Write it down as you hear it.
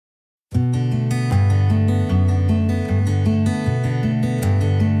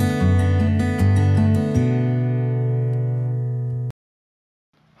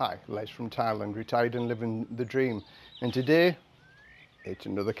Hi, Les from Thailand, retired and living the dream. And today, it's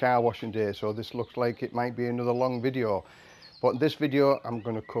another car washing day, so this looks like it might be another long video. But in this video, I'm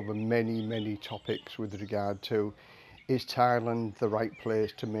going to cover many topics with regard to, is Thailand the right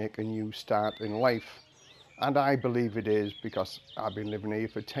place to make a new start in life? And I believe it is, because I've been living here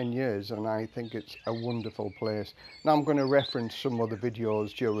for 10 years and I think it's a wonderful place. Now I'm going to reference some other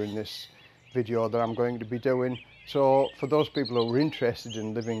videos during this video that I'm going to be doing. So for those people who are interested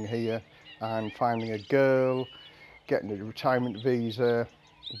in living here and finding a girl, getting a retirement visa,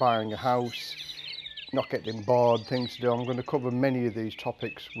 buying a house, not getting bored, things to do, I'm going to cover many of these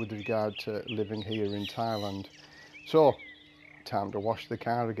topics with regard to living here in Thailand. So, time to wash the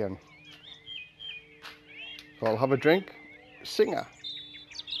car again. So I'll have a drink. Singer.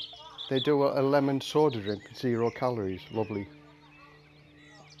 They do a lemon soda drink, 0 calories, lovely.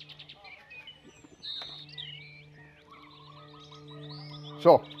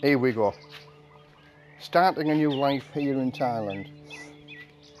 So, here we go. Starting a new life here in Thailand.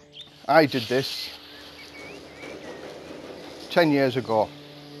 I did this 10 years ago.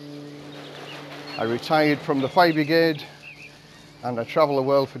 I retired from the fire brigade and I travelled the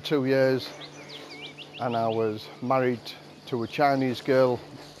world for 2 years, and I was married to a Chinese girl.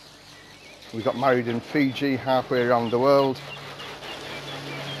 We got married in Fiji, halfway around the world.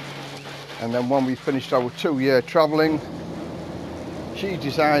 And then when we finished our 2-year travelling, she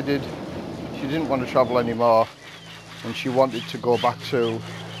decided she didn't want to travel anymore and she wanted to go back to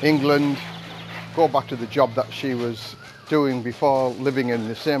England, go back to the job that she was doing before, living in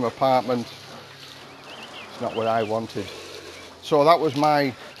the same apartment. It's not what I wanted. So that was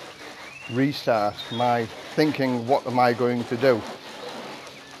my restart, my thinking, what am I going to do?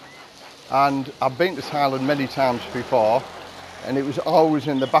 And I've been to Thailand many times before, and it was always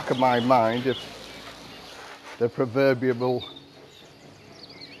in the back of my mind, if the proverbial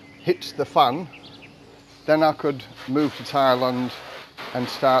hits the fan, then I could move to Thailand and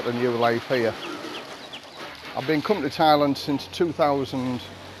start a new life here. I've been coming to Thailand since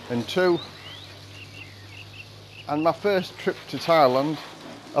 2002, and my first trip to Thailand,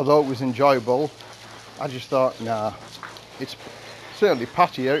 although it was enjoyable, I just thought, nah, it's certainly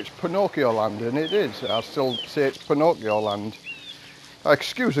pattier, it's Pinocchio land, and it is. I still say it's Pinocchio land.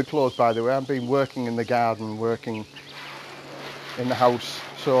 Excuse the clothes, by the way, I've been working in the garden, working in the house,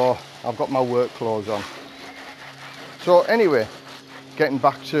 so I've got my work clothes on. So anyway, getting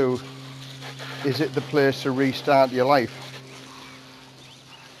back to, is it the place to restart your life?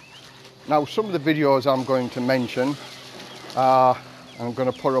 Now, some of the videos I'm going to mention are, I'm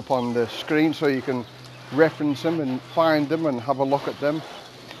going to put up on the screen so you can reference them and find them and have a look at them.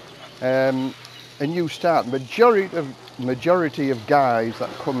 A new start. Majority of guys that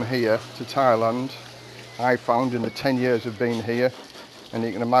come here to Thailand, I found in the 10 years of being here, and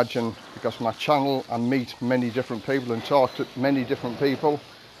you can imagine, because my channel, I meet many different people and talk to many different people,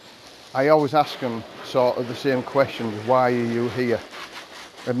 I always ask them sort of the same questions: why are you here?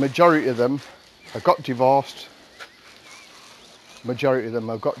 A majority of them have got divorced. Majority of them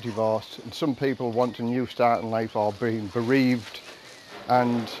have got divorced, and some people want a new start in life or being bereaved,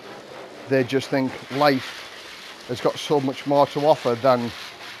 and they just think life has got so much more to offer than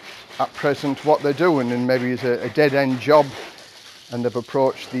at present what they're doing, and maybe it's a dead-end job, and they've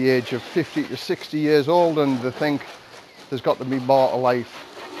approached the age of 50 to 60 years old and they think there's got to be more to life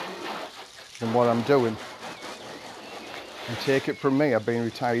than what I'm doing. And take it from me, I've been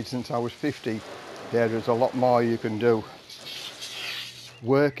retired since I was 50. There's a lot more you can do.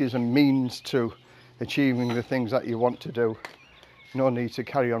 Work is a means to achieving the things that you want to do. No need to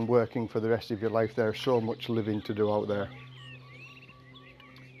carry on working for the rest of your life. There's so much living to do out there.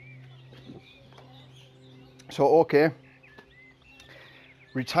 So okay,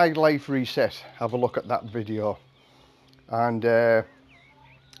 Retired Life Reset, have a look at that video. And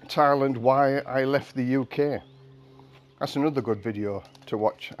Thailand, why I left the UK. That's another good video to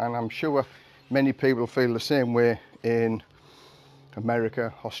watch, and I'm sure many people feel the same way in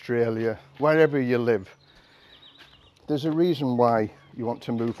America, Australia, wherever you live. There's a reason why you want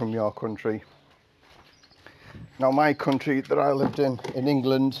to move from your country. Now, my country that I lived in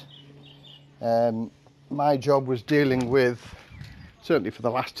England, my job was dealing with, certainly for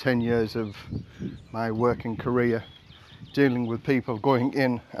the last 10 years of my working career, dealing with people going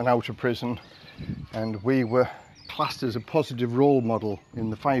in and out of prison, and we were classed as a positive role model in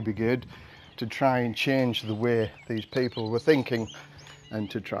the fire brigade to try and change the way these people were thinking and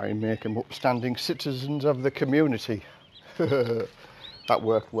to try and make them upstanding citizens of the community. That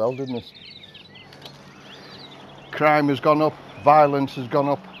worked well, didn't it? Crime has gone up, violence has gone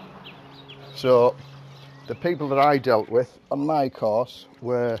up, so the people that I dealt with on my course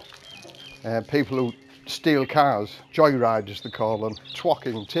were people who steal cars, joyriders they call them,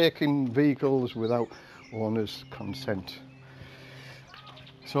 twacking, taking vehicles without owner's consent.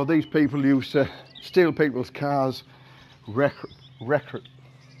 So these people used to steal people's cars,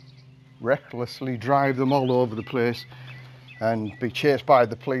 recklessly drive them all over the place, and be chased by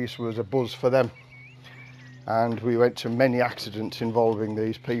the police was a buzz for them. And we went to many accidents involving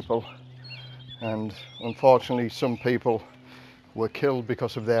these people, and unfortunately some people were killed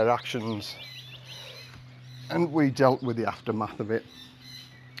because of their actions, and we dealt with the aftermath of it.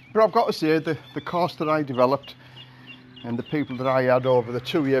 But I've got to say, the course that I developed and the people that I had over the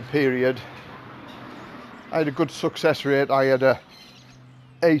 2-year period, I had a good success rate. I had a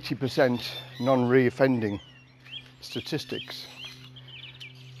 80% non-reoffending statistics,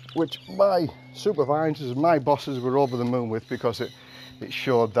 which my supervisors, my bosses were over the moon with, because it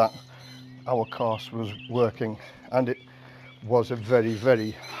showed that our course was working, and it was a very,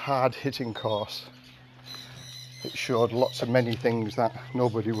 very hard-hitting course. It showed many things that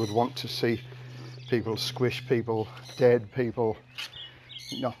nobody would want to see. People squish people, dead people.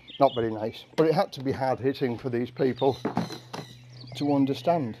 No, not very nice. But it had to be hard-hitting for these people to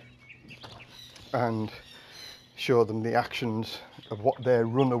understand and show them the actions of what they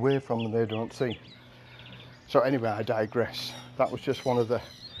run away from and they don't see. So anyway, I digress. That was just one of the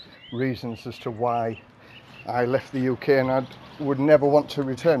reasons as to why I left the UK, and I would never want to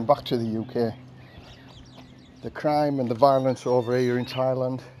return back to the UK. The crime and the violence over here in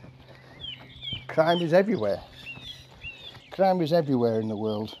Thailand, crime is everywhere. Crime is everywhere in the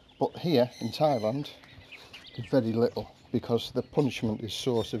world, but here in Thailand, very little, because the punishment is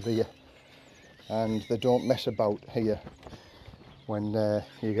so severe, and they don't mess about here when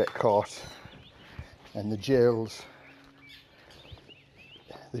you get caught. And the jails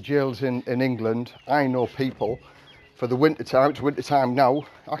in England, I know people for the winter time, it's winter time now,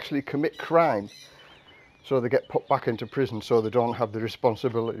 actually commit crime, so they get put back into prison, so they don't have the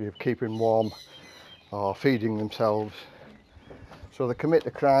responsibility of keeping warm or feeding themselves. So they commit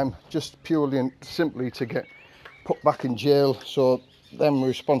the crime just purely and simply to get put back in jail, so them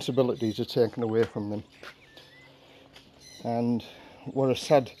responsibilities are taken away from them. And what a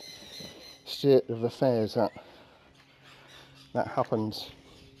sad state of affairs that happens.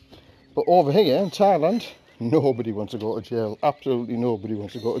 But over here in Thailand, nobody wants to go to jail. Absolutely nobody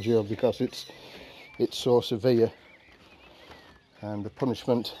wants to go to jail, because it's so severe, and the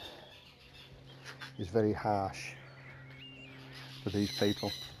punishment is very harsh for these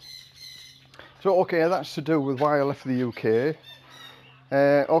people. So okay, that's to do with why I left the UK.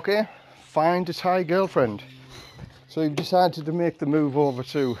 Okay, find a Thai girlfriend. So you've decided to make the move over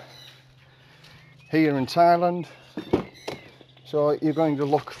to here in Thailand. So you're going to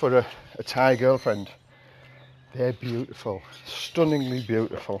look for a Thai girlfriend. They're beautiful, stunningly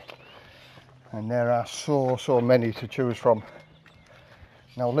beautiful. And there are so many to choose from.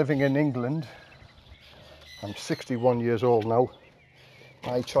 Now, living in England, I'm 61 years old now.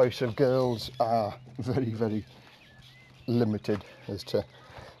 My choice of girls are very, very limited as to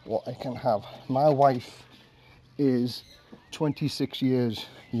what I can have. My wife is 26 years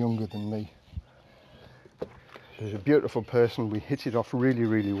younger than me. She's a beautiful person. We hit it off really,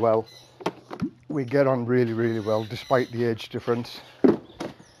 really well. We get on really, really well despite the age difference.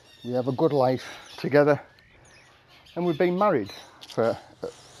 We have a good life together, and we've been married for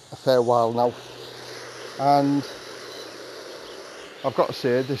a fair while now. And I've got to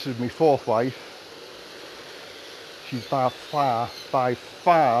say, this is my 4th wife. She's by far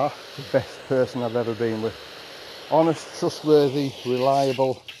the best person I've ever been with. Honest, trustworthy,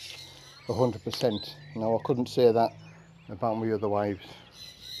 reliable, 100%. Now, I couldn't say that about my other wives.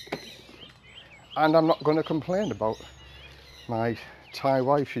 And I'm not going to complain about my Thai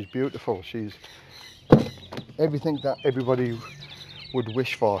wife. She's beautiful. She's everything that everybody would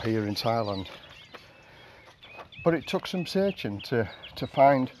wish for here in Thailand. But it took some searching to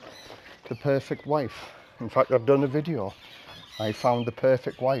find the perfect wife. In fact, I've done a video. I found the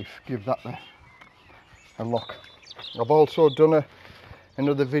perfect wife. Give that a look. I've also done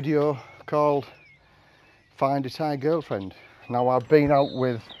another video called Find a Thai Girlfriend. Now, I've been out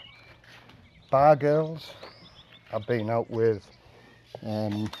with bar girls. I've been out with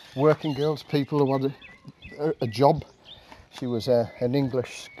working girls, people who had a job. She was an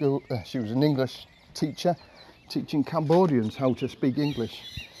English school. She was an English teacher, teaching Cambodians how to speak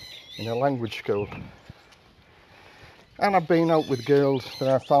English in a language school. And I've been out with girls that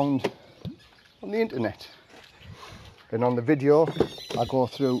I found on the internet. And on the video, I go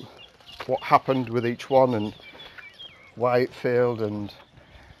through what happened with each one and why it failed and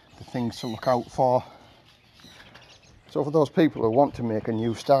the things to look out for. So for those people who want to make a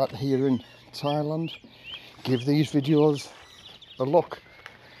new start here in Thailand, give these videos a look.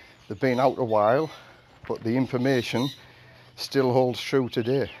 They've been out a while, but the information still holds true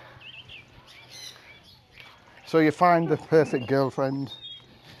today. So you find the perfect girlfriend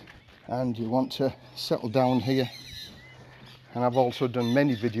and you want to settle down here. And I've also done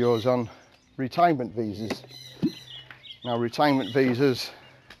many videos on retirement visas. Now retirement visas,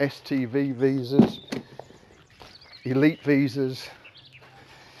 STV visas, elite visas,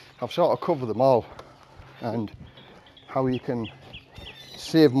 I've sort of covered them all, and how you can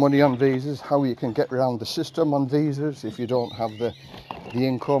save money on visas, how you can get around the system on visas if you don't have the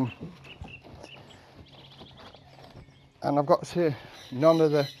income. And I've got to say, none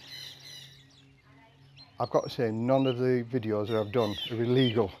of the videos that I've done are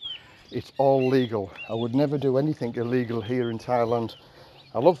illegal. It's all legal. I would never do anything illegal here in Thailand.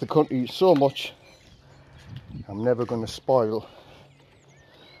 I love the country so much. I'm never going to spoil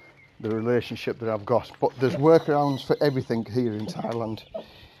the relationship that I've got. But there's workarounds for everything here in Thailand.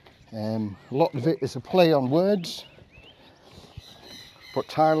 A lot of it is a play on words. But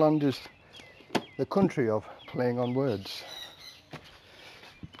Thailand is the country of playing on words.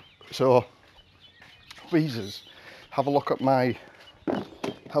 So, visas. Have a look at my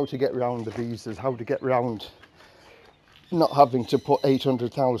how to get around the visas, how to get around not having to put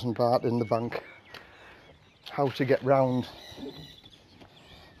 800,000 baht in the bank, how to get round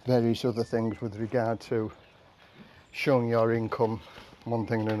various other things with regard to showing your income, one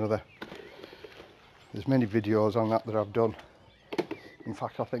thing and another. There's many videos on that I've done. In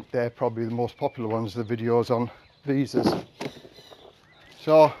fact, I think they're probably the most popular ones, the videos on visas.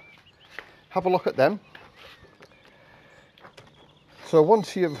 So have a look at them. So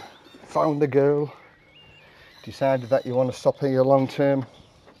once you've found the girl, decided that you want to stop here long term,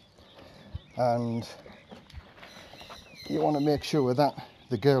 and you want to make sure that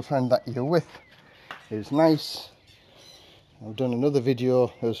the girlfriend that you're with is nice. I've done another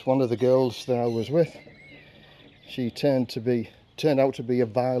video as one of the girls that I was with, she turned out to be a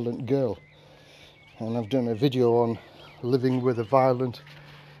violent girl, and I've done a video on living with a violent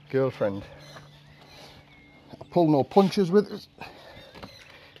girlfriend. I pull no punches with it.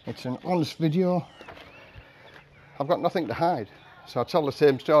 It's an honest video. I've got nothing to hide, so I tell the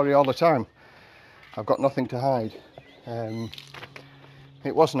same story all the time. I've got nothing to hide.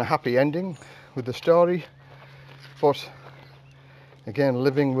 It wasn't a happy ending with the story, but again,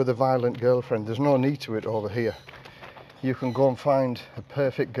 living with a violent girlfriend, there's no need to it over here. You can go and find a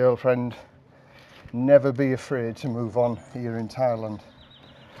perfect girlfriend. Never be afraid to move on here in Thailand,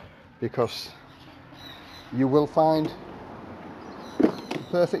 because you will find the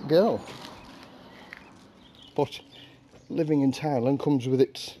perfect girl. But living in Thailand comes with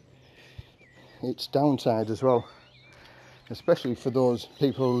its downside as well, especially for those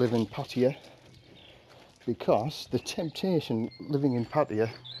people who live in Pattaya, because the temptation living in Pattaya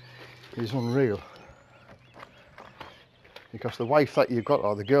is unreal. Because the wife that you've got,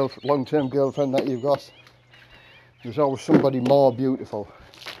 or the long-term girlfriend that you've got, there's always somebody more beautiful.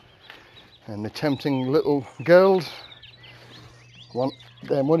 And the tempting little girls want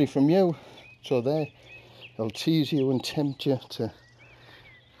their money from you, so they'll tease you and tempt you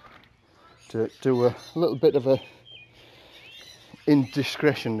to do a little bit of a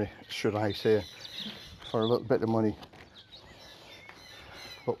indiscretion, should I say, for a little bit of money.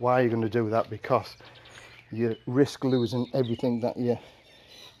 But why are you going to do that? Because you risk losing everything that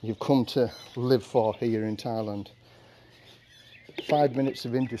you've come to live for here in Thailand. 5 minutes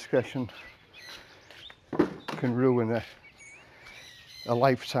of indiscretion can ruin a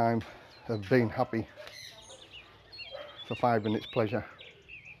lifetime of being happy for 5 minutes pleasure.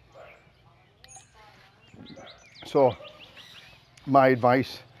 So my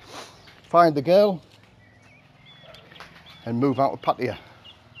advice, find the girl and move out of Pattaya.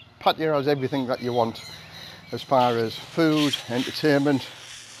 Pattaya has everything that you want as far as food, entertainment,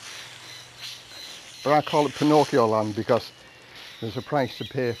 but I call it Pinocchio land because there's a price to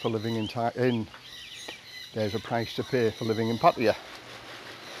pay for living there's a price to pay for living in Pattaya,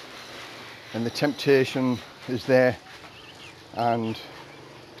 and the temptation is there, and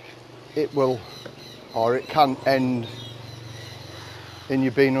it will, or it can end in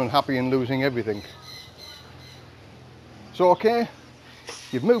you being unhappy and losing everything. So okay,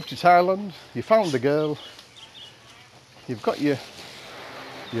 you've moved to Thailand, you found the girl, you've got your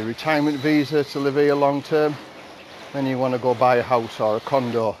retirement visa to live here long term, then you want to go buy a house or a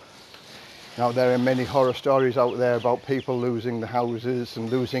condo. Now there are many horror stories out there about people losing the houses and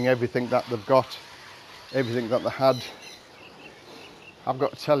losing everything that they've got, everything that they had. I've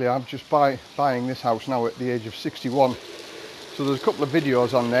got to tell you, I'm just buying this house now at the age of 61. So there's a couple of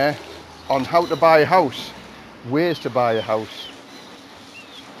videos on there on how to buy a house, ways to buy a house.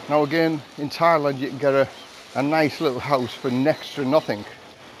 Now again, in Thailand you can get a nice little house for next to nothing.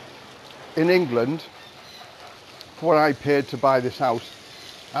 In England, for what I paid to buy this house,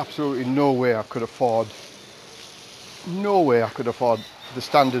 absolutely no way I could afford the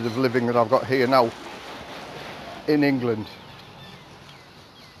standard of living that I've got here now in England.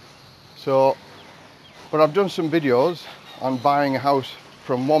 So, but I've done some videos on buying a house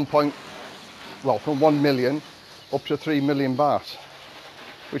from 1 million up to 3 million baht,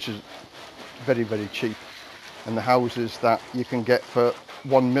 which is very, very cheap, and the houses that you can get for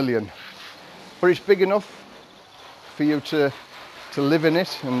 1 million. But it's big enough for you to live in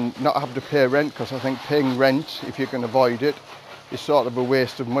it and not have to pay rent, because I think paying rent, if you can avoid it, is sort of a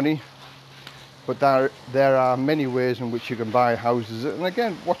waste of money. But there are many ways in which you can buy houses, and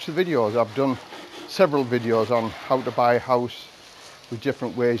again, watch the videos. I've done several videos on how to buy a house with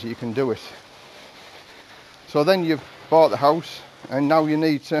different ways that you can do it. So then you've bought the house, and now you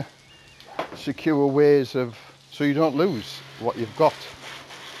need to secure ways of, so you don't lose what you've got.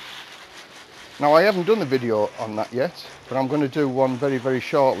 Now I haven't done the video on that yet, but I'm going to do one very, very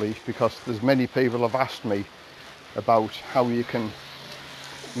shortly, because there's many people have asked me about how you can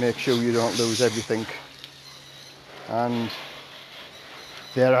make sure you don't lose everything. And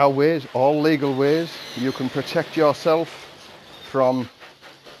there are ways, all legal ways, you can protect yourself from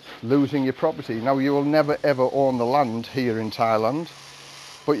losing your property. Now you will never ever own the land here in Thailand,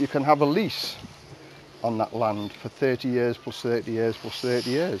 but you can have a lease on that land for 30 years plus 30 years plus 30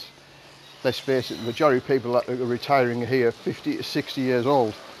 years. Let's face it, the majority of people that are retiring here are 50 to 60 years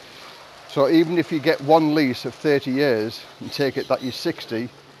old. So even if you get one lease of 30 years and take it that you're 60,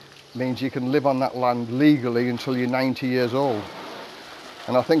 means you can live on that land legally until you're 90 years old.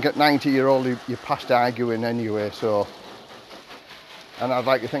 And I think at 90 years old you're past arguing anyway, so. And I'd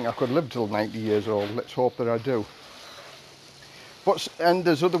like to think I could live till 90 years old. Let's hope that I do. And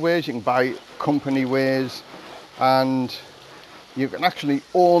there's other ways. You can buy company ways, and you can actually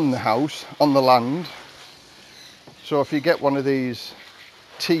own the house on the land. So if you get one of these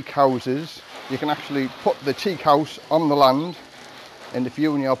teak houses, you can actually put the teak house on the land, and if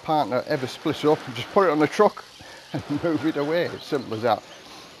you and your partner ever split up, just put it on a truck and move it away. As simple as that.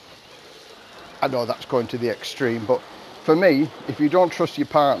 I know that's going to the extreme, but for me, if you don't trust your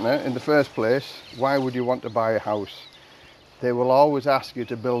partner in the first place, why would you want to buy a house? They will always ask you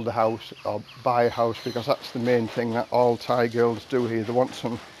to build a house or buy a house, because that's the main thing that all Thai girls do here. They want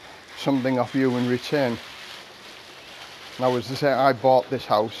something off you in return. Now, as I say, I bought this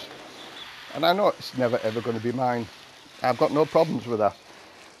house, and I know it's never ever going to be mine. I've got no problems with that,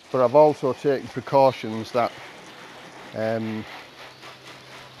 but I've also taken precautions that I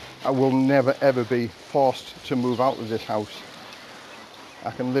will never ever be forced to move out of this house.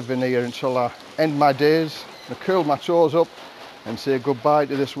 I can live in here until I end my days, and curl my toes up and say goodbye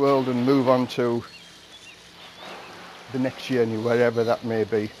to this world and move on to the next journey, wherever that may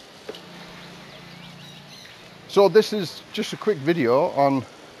be. So this is just a quick video on,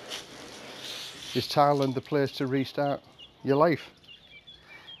 is Thailand the place to restart your life?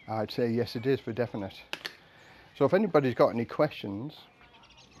 I'd say yes, it is, for definite. So if anybody's got any questions,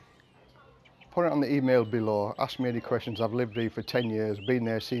 put it on the email below. Ask me any questions. I've lived here for 10 years, been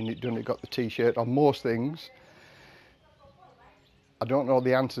there, seen it, done it, got the t-shirt on most things. I don't know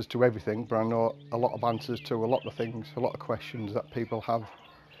the answers to everything, but I know a lot of answers to a lot of things, a lot of questions that people have.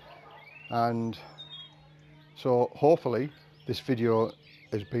 And so hopefully this video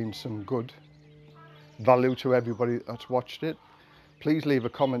has been some good value to everybody that's watched it. Please leave a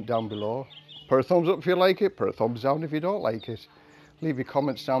comment down below. Put a thumbs up if you like it, put a thumbs down if you don't like it. Leave your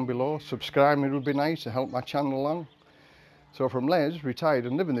comments down below. Subscribe, it would be nice to help my channel along. So from Les, retired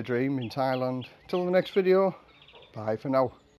and living the dream in Thailand, till the next video, bye for now.